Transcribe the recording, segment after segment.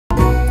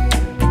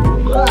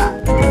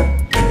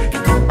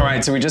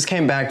Alright, so we just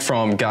came back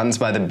from Gardens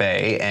by the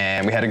Bay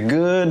and we had a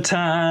good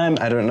time.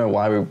 I don't know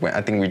why we went,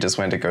 I think we just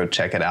went to go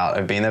check it out.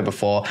 I've been there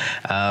before.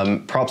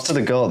 Props to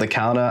the girl at the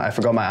counter. I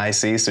forgot my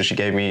IC, so she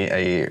gave me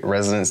a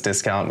residence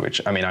discount, which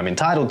I mean I'm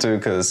entitled to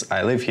because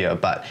I live here,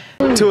 but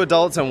 2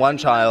 adults and 1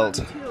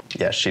 child.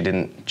 Yeah, she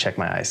didn't check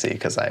my IC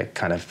because I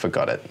kind of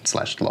forgot it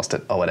 / lost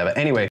it or whatever.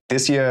 Anyway,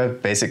 this year,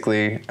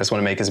 basically, I just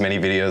want to make as many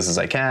videos as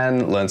I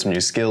can, learn some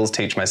new skills,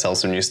 teach myself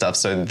some new stuff.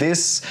 So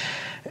this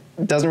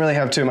doesn't really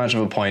have too much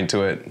of a point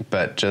to it,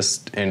 but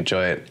just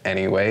enjoy it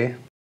anyway.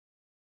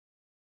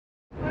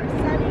 First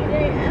sunny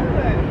day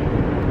ever.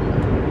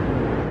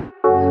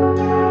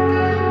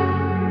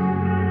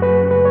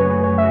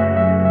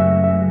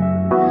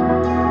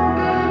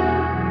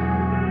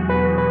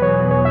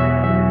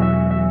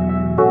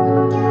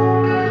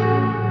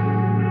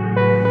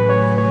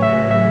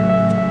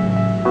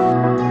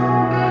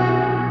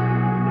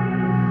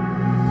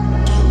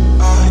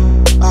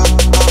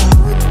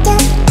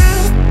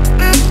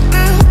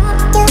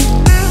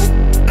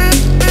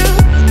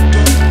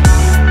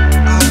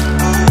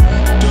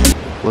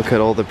 Look at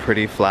all the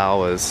pretty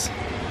flowers.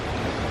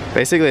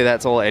 Basically,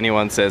 that's all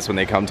anyone says when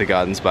they come to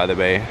Gardens by the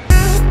Bay.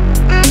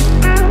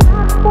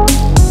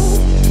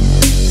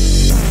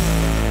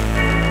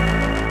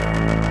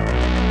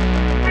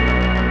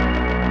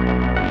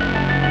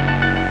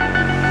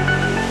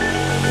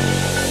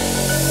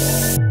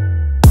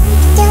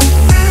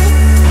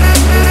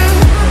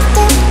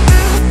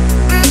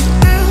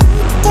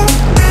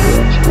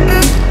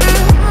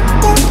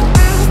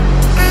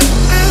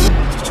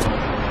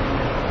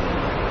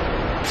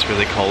 It's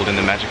really cold in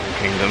the Magical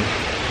Kingdom.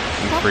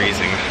 I'm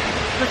freezing.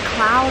 The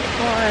cloud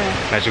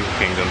forest. Magical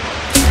Kingdom.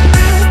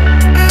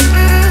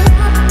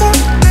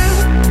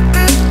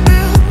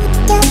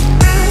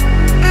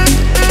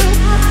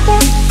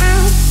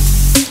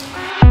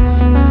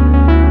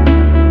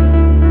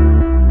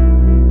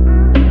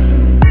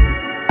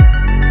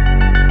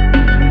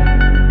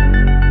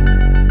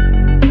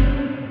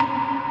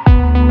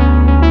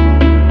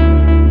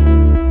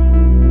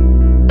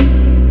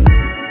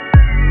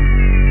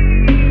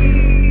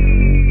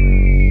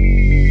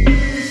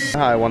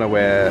 I want to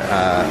wear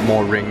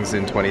more rings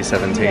in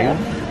 2017. Yeah.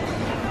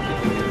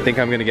 I think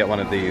I'm going to get one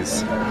of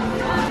these.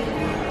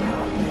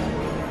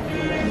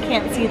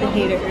 Can't see the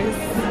haters.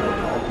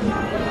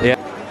 Yeah,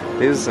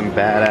 these are some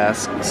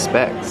badass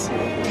specs.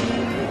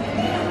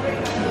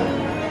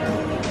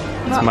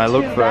 It's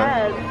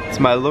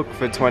my look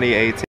for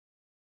 2018.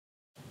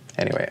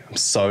 Anyway, I'm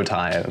so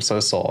tired, I'm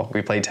so sore.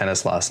 We played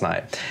tennis last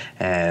night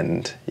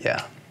and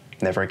yeah,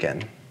 never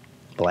again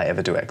will I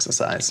ever do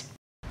exercise.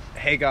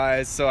 Hey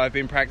guys, so I've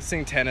been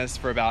practicing tennis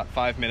for about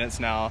 5 minutes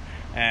now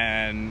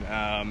and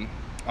I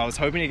was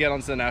hoping to get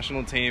onto the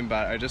national team,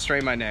 but I just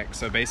strained my neck.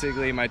 So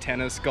basically my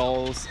tennis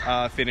goals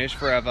are finished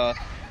forever.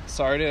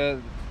 Sorry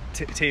to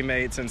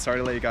teammates and sorry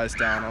to let you guys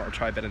down. I'll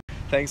try better.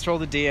 Thanks for all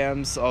the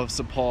DMs of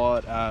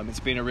support.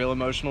 It's been a real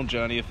emotional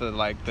journey for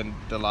like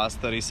the last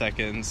 30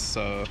 seconds.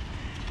 So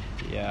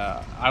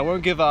yeah, I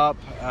won't give up.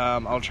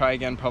 I'll try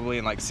again probably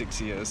in like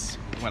 6 years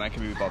when I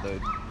can be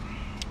bothered.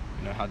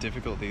 You know how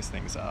difficult these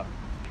things are.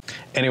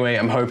 Anyway,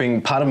 I'm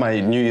hoping part of my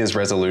New Year's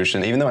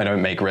resolution, even though I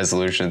don't make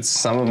resolutions,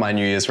 some of my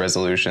New Year's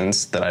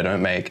resolutions that I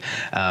don't make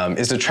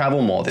is to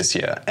travel more this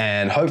year.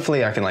 And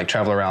hopefully I can like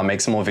travel around, make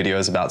some more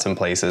videos about some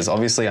places.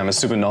 Obviously I'm a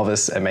super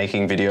novice at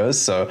making videos,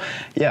 so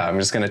yeah, I'm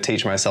just gonna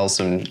teach myself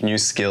some new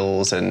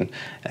skills and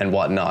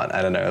whatnot.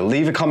 I don't know.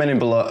 Leave a comment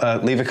below.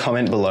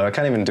 I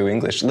can't even do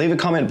English. Leave a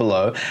comment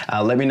below.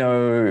 Let me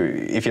know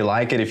if you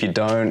like it, if you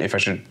don't, if I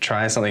should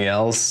try something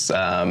else.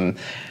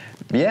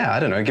 Yeah, I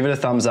don't know, give it a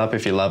thumbs up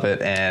if you love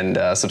it and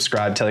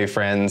subscribe, tell your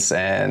friends,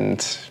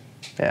 and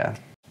yeah,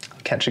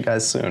 I'll catch you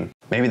guys soon.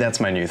 Maybe that's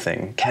my new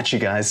thing. Catch you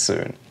guys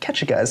soon.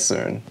 Catch you guys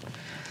soon.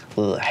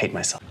 Ugh, I hate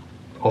myself.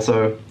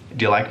 Also,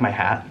 do you like my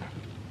hat?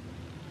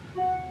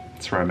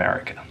 It's from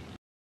America.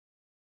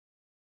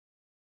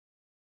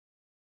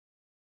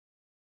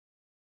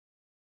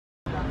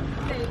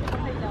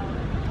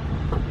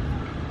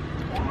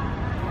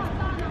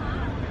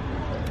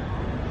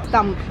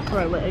 Thumb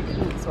for a leg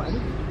in this one.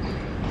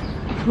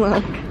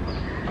 Look.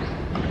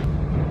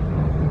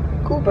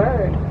 Cool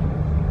bird.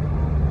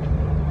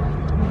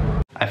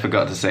 I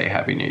forgot to say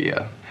Happy New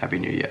Year. Happy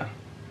New Year.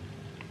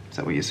 Is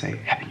that what you say?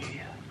 Happy New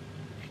Year.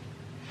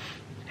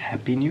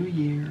 Happy New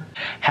Year.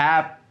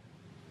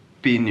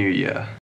 Happy New Year.